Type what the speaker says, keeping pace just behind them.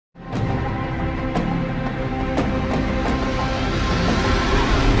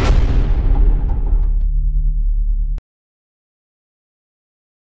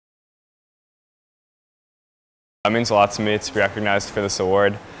It means a lot to me to be recognized for this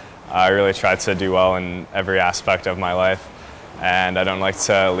award. I really tried to do well in every aspect of my life, and I don't like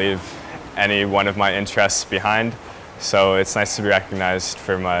to leave any one of my interests behind. So it's nice to be recognized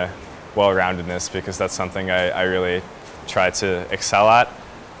for my well-roundedness, because that's something I really try to excel at.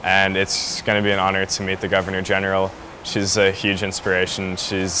 And it's going to be an honor to meet the Governor General. She's a huge inspiration.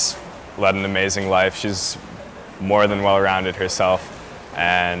 She's led an amazing life. She's more than well-rounded herself.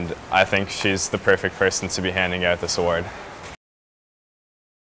 And I think she's the perfect person to be handing out this award.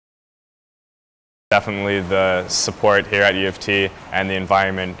 Definitely the support here at U of T and the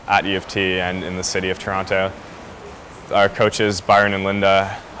environment at U of T and in the city of Toronto. Our coaches, Byron and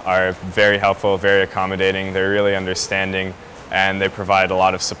Linda, are very helpful, very accommodating. They're really understanding, and they provide a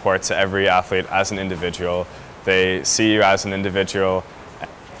lot of support to every athlete as an individual. They see you as an individual.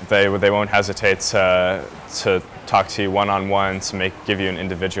 They won't hesitate to talk to you one-on-one, to give you an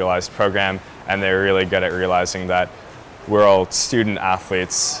individualized program, and they're really good at realizing that we're all student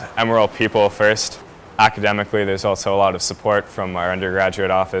athletes and we're all people first. Academically, there's also a lot of support from our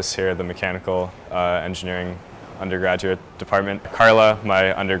undergraduate office here, the Mechanical Engineering undergraduate department. Carla,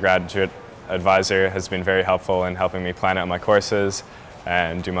 my undergraduate advisor, has been very helpful in helping me plan out my courses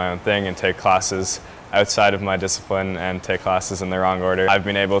and do my own thing and take classes outside of my discipline and take classes in the wrong order. I've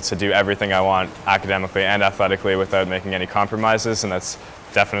been able to do everything I want academically and athletically without making any compromises, and that's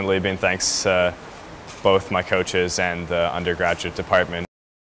definitely been thanks to both my coaches and the undergraduate department.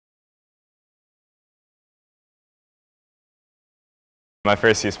 My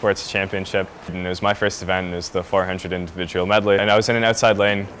first esports championship, and it was my first event, and it was the 400 individual medley. And I was in an outside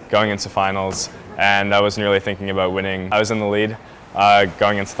lane going into finals, and I wasn't really thinking about winning. I was in the lead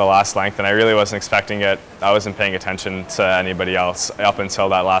going into the last length, and I really wasn't expecting it. I wasn't paying attention to anybody else up until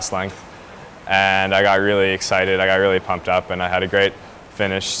that last length. And I got really excited, I got really pumped up, and I had a great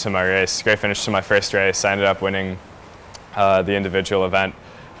finish to my race, great finish to my first race. I ended up winning the individual event,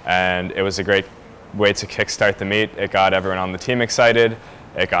 and it was a great way to kickstart the meet. It got everyone on the team excited,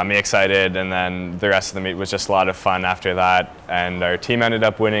 it got me excited, and then the rest of the meet was just a lot of fun after that, and our team ended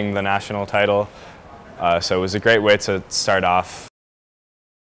up winning the national title. So it was a great way to start off